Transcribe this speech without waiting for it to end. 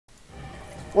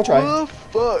We'll try. Oh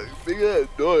fuck, big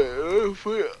noise.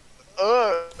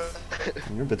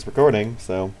 Your bit's recording,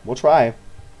 so we'll try.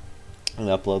 And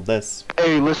upload this.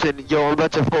 Hey, listen, yo, I'm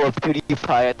about to pull up PewDiePie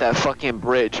at that fucking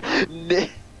bridge.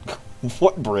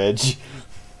 What bridge?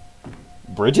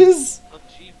 Bridges?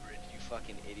 PUBG bridge, you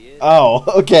fucking idiot. Oh,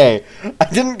 okay. I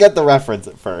didn't get the reference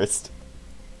at first.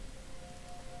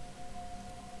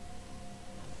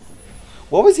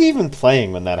 What was he even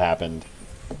playing when that happened?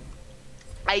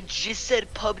 I just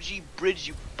said PUBG bridge,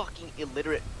 you fucking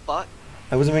illiterate fuck.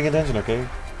 I wasn't paying attention, okay?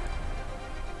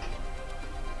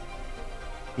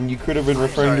 And you could have been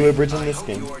referring to a bridge in this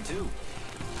game.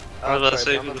 I was about to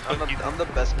say, I'm the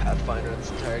best Pathfinder in this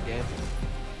entire game.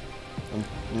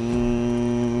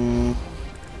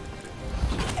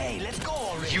 Hey, let's go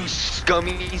already. You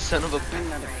scummy son of a I'm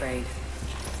not afraid.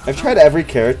 I've tried every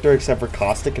character except for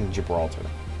Caustic and Gibraltar.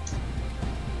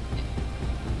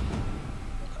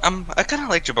 I kind of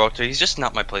like Gibraltar. He's just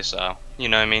not my playstyle. You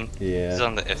know what I mean? Yeah. He's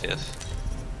on the iffiest.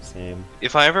 Same.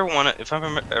 If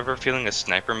I'm ever feeling a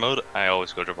sniper mode, I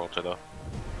always go Gibraltar though.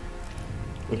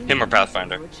 Him or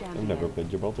Pathfinder. I've never played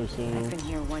Gibraltar, so I've been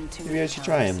here too maybe I many should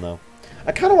try him times. though.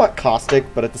 I kind of want Caustic,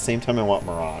 but at the same time I want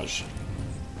Mirage.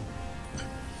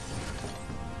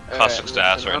 Caustic's the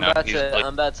ass right now. He's like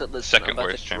I'm about to listen. second I'm about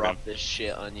worst to champion. drop this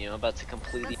shit on you. I'm about to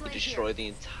completely destroy the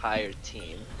entire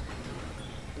team.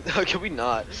 Can we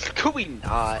not? Could we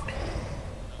not?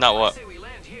 Not what?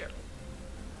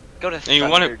 Go to And you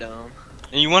wanna- Thunderdome.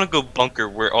 And you want to go bunker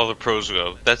where all the pros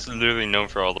go. That's literally known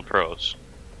for all the pros.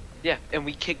 Yeah, and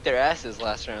we kicked their asses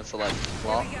last round, so like,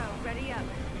 well,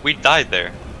 We died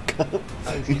there.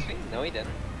 excuse me? No, he didn't.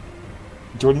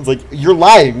 Jordan's like, you're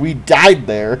lying. We died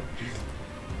there.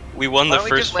 We won Why the don't we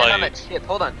first just land on that fight. ship?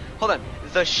 Hold on.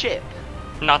 The ship.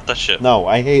 Not the ship. No,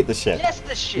 I hate the ship. Yes,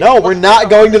 the ship. No, Let's we're land not on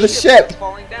going to the ship. It's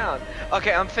falling down.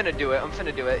 Okay, I'm finna do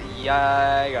it.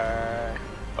 Yeah.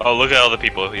 Oh, look at all the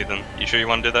people, Ethan. You sure you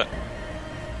want to do that?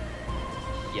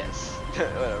 Yes.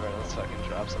 Whatever. Let's fucking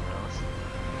drop somewhere else.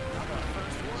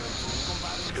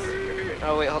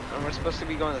 Oh wait, hold on. We're supposed to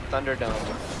be going to Thunderdome. What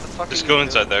the fuck Just are go you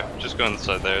inside doing? there. Just go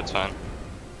inside there. It's fine.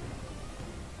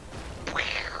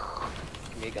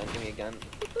 Give me a gun.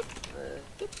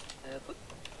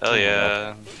 Hell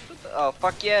yeah. Oh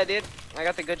fuck yeah, dude! I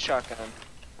got the good shotgun.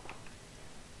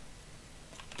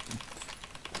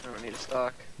 I don't need a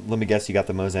stock. Let me guess, you got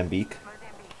the Mozambique?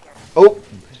 Oh!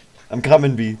 I'm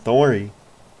coming, B. Don't worry.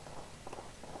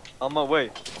 On my way.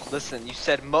 Listen, you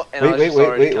said and I Wait, was wait, just wait,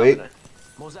 already wait, coming.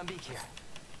 Mozambique here.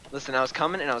 Listen, I was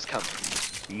coming and I was coming.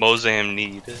 Mozam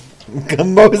need.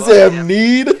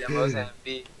 Mozambique? Yeah,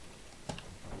 Mozambique.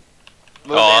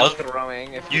 Oh, I was-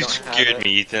 throwing. If you You don't have scared it.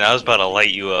 me, Ethan. I was about to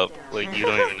light you up. Like, you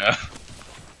don't even know.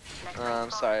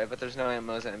 I'm sorry, but there's no way in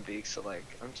Mozambique, so like,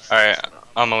 I'm just. Alright, listen up.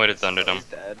 on my way to So Thunderdome. he's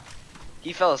dead.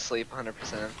 He fell asleep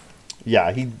 100%.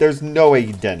 Yeah, there's no way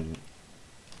he didn't.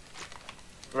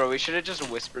 Bro, we should have just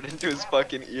whispered into his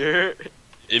fucking ear.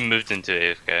 It moved into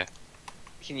AFK.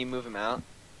 Can you move him out?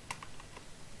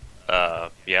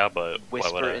 Yeah, but why would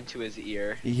Whisper I? into his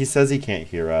ear. He says he can't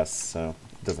hear us, so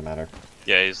it doesn't matter.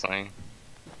 Yeah, he's lying.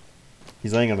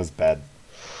 He's laying on his bed.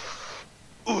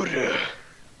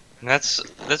 And that's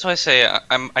why I say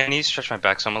I need to stretch my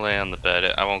back, so I'm gonna lay on the bed.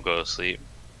 I won't go to sleep.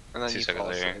 And then 2 you seconds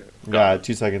fall later. asleep. Yeah,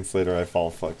 2 seconds later I fall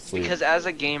fuck asleep. Because as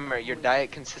a gamer, your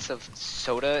diet consists of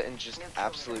soda and just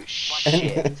absolute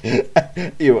shit.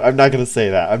 Ew, I'm not gonna say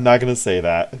that. I'm not gonna say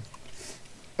that.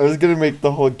 I was gonna make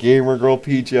the whole gamer girl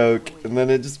P joke, and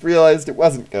then I just realized it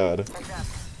wasn't good.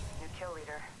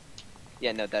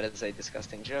 Yeah, no, that is a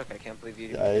disgusting joke. I can't believe you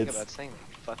Yeah, think it's- about saying that.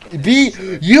 You fucking B,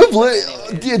 idiot. you've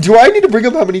Anyways. do I need to bring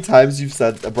up how many times you've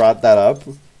brought that up?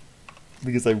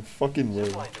 Because I fucking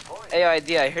will. Hey,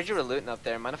 idea. I heard you were looting up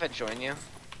there. Mind if I join you?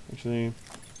 Actually.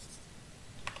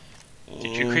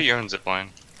 Did you create your own zipline?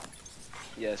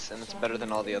 Yes, and it's better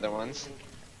than all the other ones.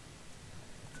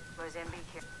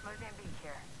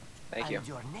 Thank you. I'm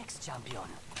your next champion.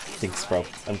 Thanks, bro.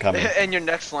 I'm coming. And your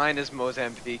next line is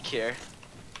Mozambique here.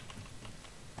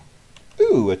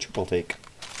 Ooh, a triple take.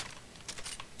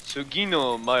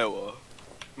 Sugino Maiwa.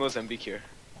 Mozambique here.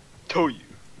 Toyu.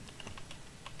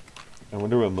 I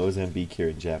wonder what Mozambique here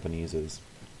in Japanese is.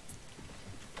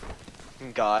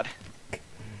 God.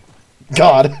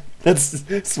 God!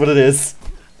 That's what it is.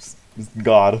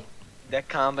 God. That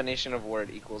combination of word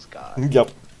equals God. Yep.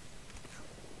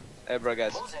 Hey, bro,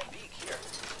 guys.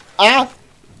 Ah!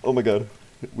 Oh my god.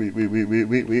 Wait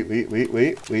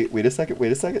a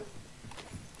second.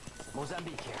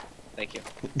 Mozambique here. Thank you.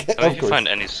 How Of did you course. find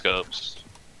any scopes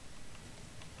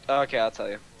Okay, I'll tell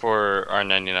you. for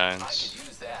R99s?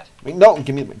 that. Wait, no,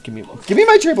 give me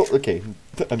my triple. Okay,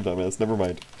 I'm dumbass. Never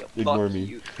mind. Yo, Ignore fuck me.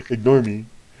 you. Ignore me.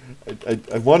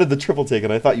 I wanted the triple take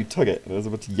and I thought you took it, and I was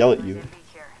about to yell at you.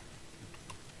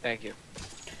 Thank you.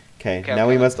 Okay, Okay, now I'm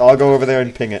we coming. must all go over there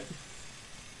and ping it.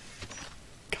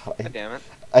 God, God damn it.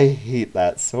 I hate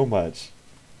that so much.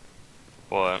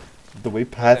 What? The way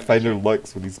Pathfinder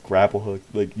looks when he's grapple hook,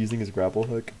 like using his grapple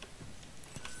hook.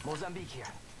 Mozambique here.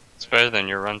 It's better than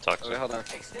your run, Okay, Toxic. hold on.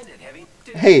 Extended heavy.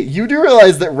 Hey, you do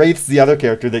realize that Wraith's the other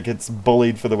character that gets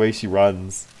bullied for the way she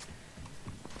runs.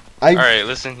 Alright,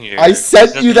 listen here. I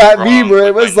sent There's you nothing that wrong meme where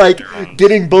it with was my like ninja runs.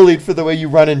 getting bullied for the way you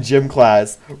run in gym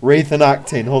class. Wraith and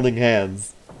Octane holding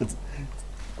hands. It's,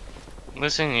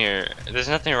 Listen here. There's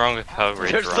nothing wrong with how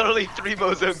Wraith There's runs. literally 3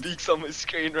 Mozambiques on my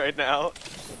screen right now.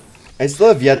 I still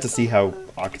have yet to see how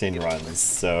Octane runs,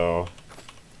 so...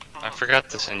 I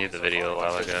forgot to send you the video a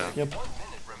while ago. Yep. 1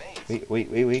 minute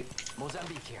remains. Wait.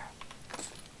 Mozambique here.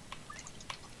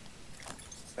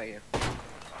 Thank you.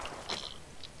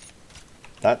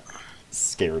 That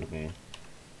scared me.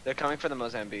 They're coming for the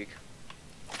Mozambique.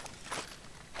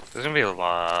 There's gonna be a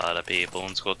lot of people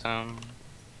in Skull Town.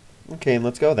 Okay,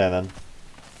 let's go there then.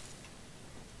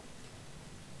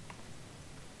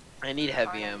 I need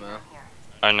heavy ammo.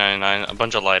 R99, a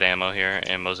bunch of light ammo here,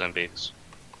 and Mozambiques.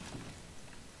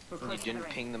 You didn't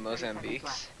ping the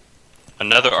Mozambiques?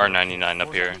 Another R99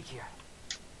 up here. Mozambique here.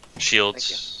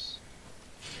 Shields.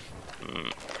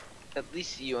 Mm, At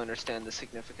least you understand the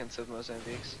significance of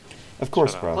Mozambiques. Of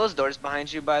course, Shut up. bro. Close doors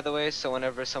behind you, by the way, so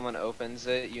whenever someone opens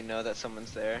it, you know that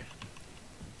someone's there.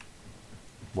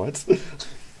 What?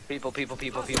 People.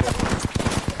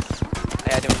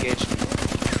 I had to engage.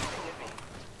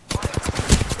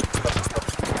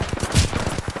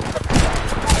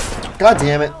 God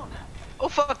damn it. Oh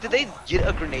fuck, did they get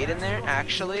a grenade in there,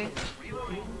 actually?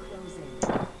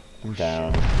 I'm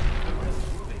down.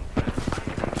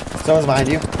 Someone's behind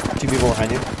you. 2 people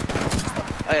behind you.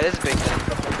 Oh yeah, this is big gun.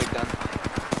 Big gun.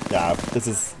 Yeah, this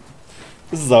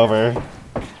is over.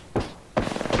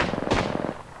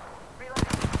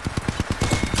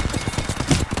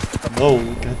 No,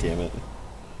 god damn it.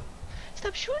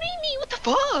 Stop shooting me, what the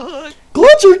fuck?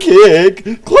 Clutcher kick!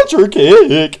 Clutcher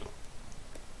kick!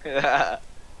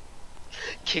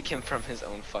 Kick him from his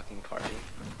own fucking party.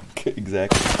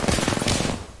 Exactly.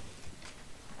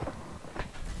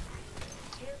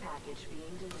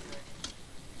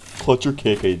 Clutcher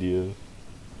kick idea.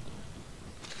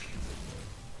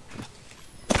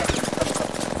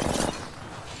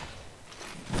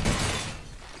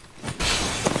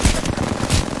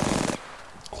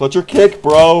 Clutcher kick,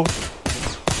 bro!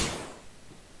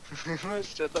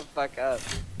 Shut the fuck up.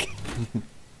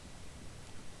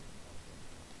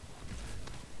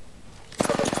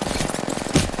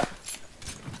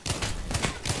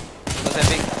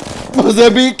 Mozambique.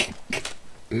 Mozambique!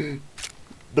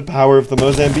 The power of the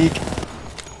Mozambique.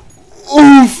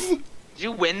 Oof! Did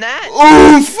you win that?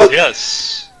 Oof!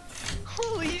 yes!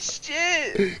 Holy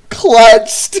shit!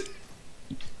 Clutched!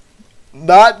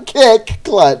 Not kick,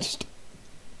 clutched.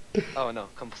 Oh no,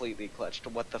 completely clutched.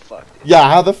 What the fuck? Yeah,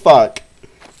 how the fuck?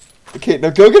 Okay, now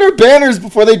go get our banners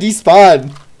before they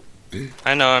despawn.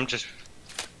 I know, I'm just.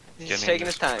 He's Getting taking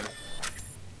this- his time.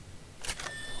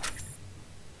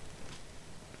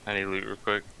 I need loot real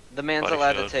quick. The man's Body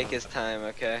allowed to shield. take his time,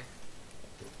 okay?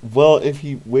 Well, if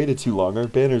he waited too long, our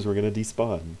banners were gonna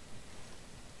despawn.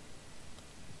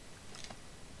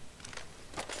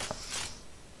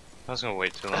 I was gonna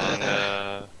wait too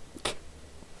long.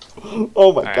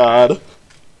 Oh my Alright. god.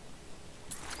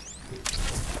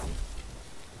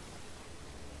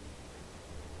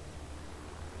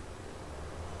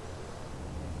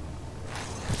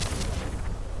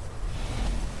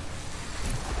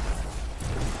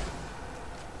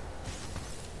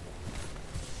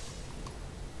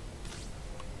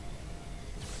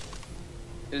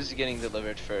 Who's getting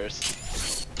delivered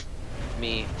first?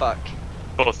 Me. Fuck.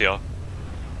 Both y'all.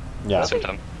 Yeah. Same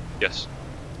time. Yes.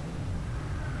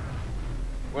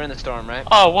 We're in the storm, right?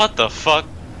 Oh, what the fuck?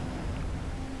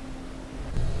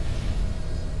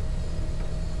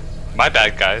 My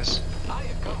bad, guys.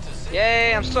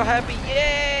 Yay, I'm so happy.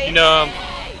 Yay! You know,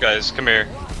 guys, come here.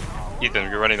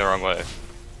 Ethan, you're running the wrong way.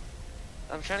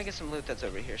 I'm trying to get some loot that's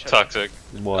over here. Shut up. Toxic.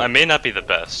 What? I may not be the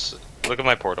best. Look at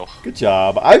my portal. Good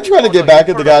job. I'm trying to Oh, get no, back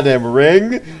you're in the goddamn ring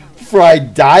before I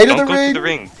die to Don't the go ring. to the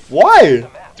ring. Why?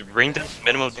 The ring does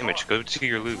minimum damage. Go to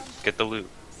your loot. Get the loot.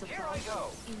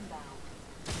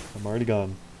 I'm already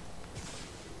gone.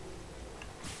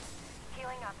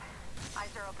 Healing up. Eyes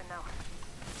are open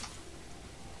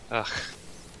though. Ugh.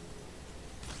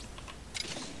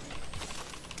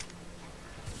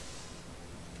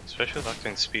 Especially with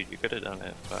Octane speed, you could have done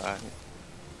it, but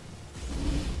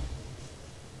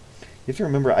You have to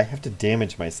remember, I have to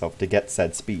damage myself to get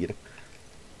said speed.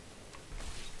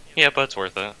 Yeah, but it's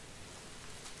worth it.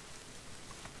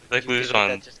 Like You lose think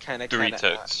that on just kinda 3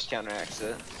 ticks. counteracts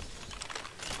it.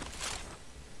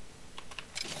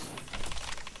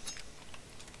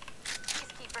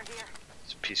 Peacekeeper here.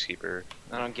 It's a peacekeeper.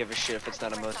 I don't give a shit if it's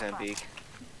not a Mozambique.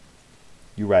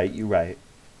 You right, you right.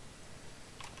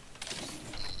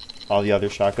 All the other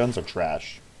shotguns are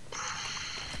trash.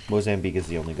 Mozambique is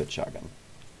the only good shotgun.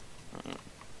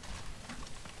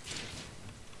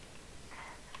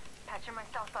 Patching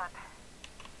myself up.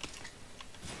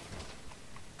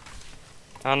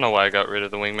 I don't know why I got rid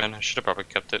of the wingman. I should have probably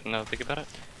kept it. Now think about it.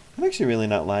 I'm actually really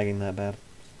not lagging that bad.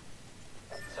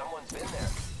 Someone's been there.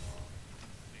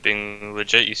 Being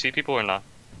legit, you see people or not?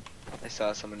 I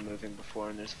saw someone moving before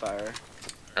and there's fire.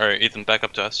 All right, Ethan, back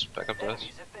up to us. Back up to us.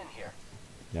 Enemies have been here.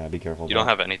 Yeah, be careful. You don't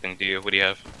have anything, do you? What do you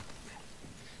have?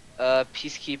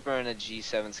 Peacekeeper and a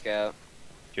G7 scout.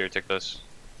 Here, take this.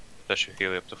 That should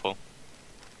heal you up to full.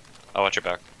 I'll watch your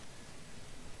back.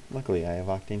 Luckily, I have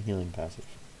Octane healing passive.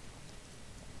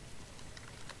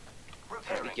 You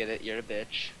Repairing. get it, you're a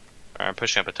bitch. Alright, I'm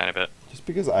pushing up a tiny bit. Just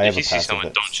because I If have you a see passive someone,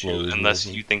 that don't shoot slowly unless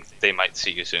heals me. you think they might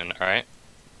see you soon, alright?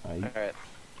 Alright.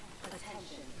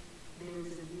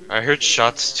 I heard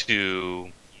shots to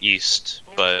east,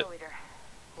 New but kill leader.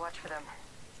 Watch for them.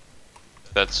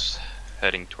 that's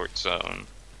heading towards zone.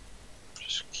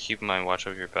 Just keep in mind, watch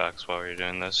over your backs while you're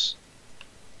doing this.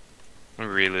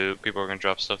 Reloot, people are gonna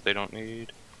drop stuff they don't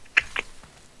need.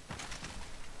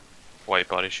 White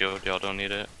body shield, y'all don't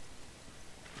need it.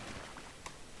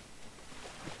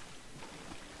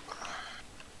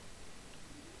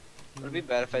 Would it be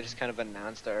bad if I just kind of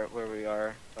announced where we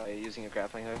are by using a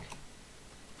grappling hook?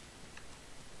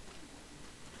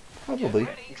 Probably.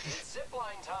 Ready? It's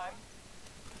zipline time.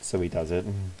 So he does it.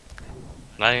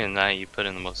 Not even that, you put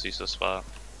in the most useless spot.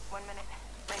 1 minute.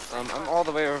 I'm all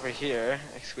the way over here.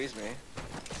 Excuse me.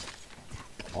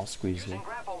 I'll squeeze you. Using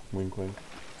grapple. Wink, wink.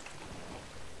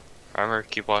 Remember,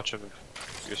 keep watch of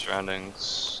your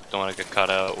surroundings. Don't want to get caught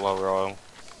out while we're all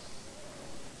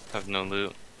have no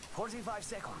loot. 45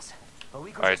 seconds.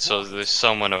 Alright, so there's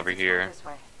someone over here, This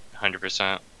way.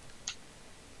 100%.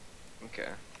 Okay.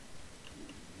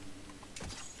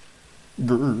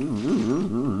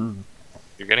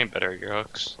 You're getting better at your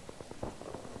hooks.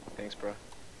 Thanks, bro.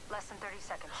 Less than 30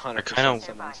 seconds. 100% kinda-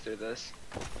 someone's through this.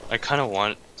 I kind of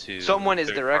want to. Someone is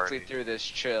third directly party. through this.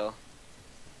 Chill.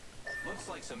 Looks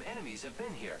like some enemies have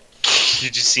been here. You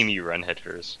just see me run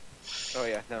headfirst. Oh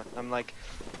yeah, no. I'm like,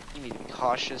 you need to be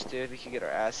cautious, dude. We could get our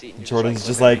ass eaten. You're Jordan's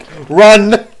just living- like,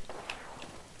 run! 10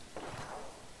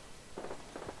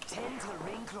 till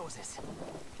ring closes.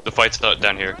 The fight's out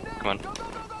down here. Come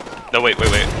on. No, wait.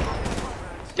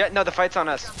 Yeah, no, the fight's on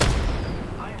us. I am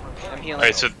I'm repairing. healing.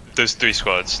 Alright, so there's 3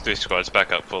 squads. 3 squads.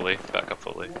 Back up fully. Back up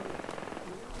fully. In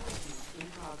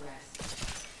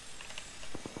progress.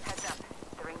 Heads up.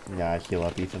 The ring's Yeah, I heal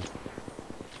up, Ethan.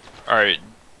 Alright.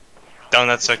 Down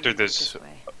that sector, there's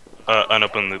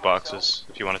unopened loot boxes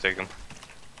if you want to take them.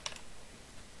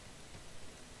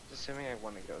 Assuming I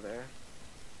want to go there.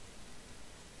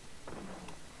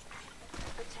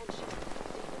 Attention.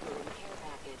 Incoming care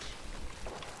package.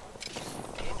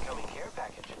 Incoming care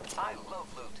package. I love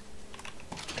loot.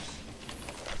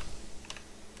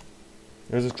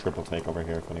 There's a triple take over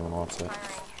here if anyone wants it. Firing.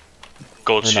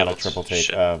 Gold Or shields. not a triple take,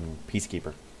 Shit.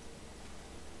 Peacekeeper.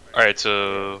 Alright,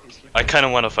 so I kind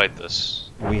of want to fight this.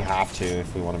 We have to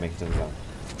if we want to make it to the zone.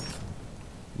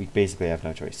 We basically have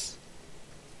no choice.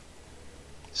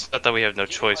 It's not that we have no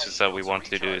choice, it's that we want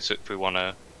to do it if we want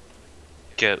to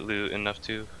get loot enough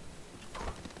to.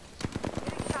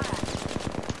 Getting shot at.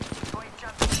 Boys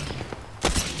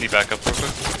jumping. Need back up real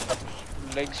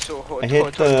quick? Legs so hot. I hit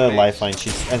hot, the hot legs. lifeline.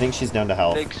 I think she's down to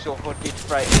health. Legs so hot, it's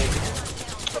right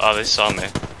legs. Oh, they saw me.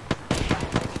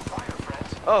 Fire,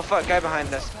 friends. Oh fuck, guy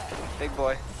behind us. Big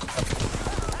boy.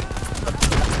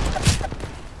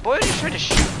 Boy, you tried to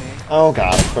shoot me. Oh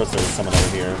god, of course there's someone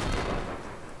over here.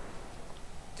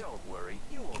 Don't worry,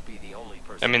 you won't be the only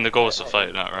person. I mean, the goal is to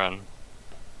fight, not run.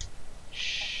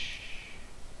 Shh.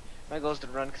 My goal is to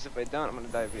run, because if I don't, I'm gonna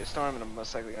die via storm, and I'm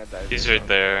most likely gonna die via He's storm. right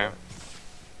there.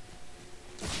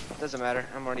 Doesn't matter,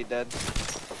 I'm already dead.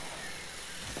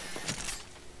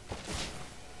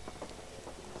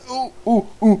 Ooh, ooh,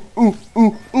 ooh, ooh,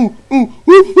 ooh, ooh, ooh, ooh.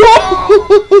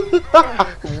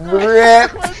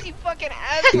 Rip, Close, you fucking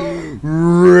asshole!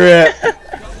 rip.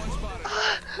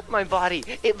 My body,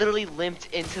 it literally limped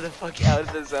into the fuck out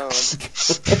of the zone.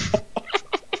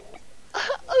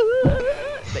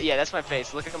 But yeah, that's my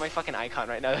face. Look at my fucking icon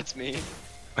right now, that's me.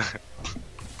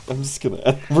 I'm just gonna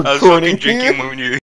end I was recording fucking here. drinking when you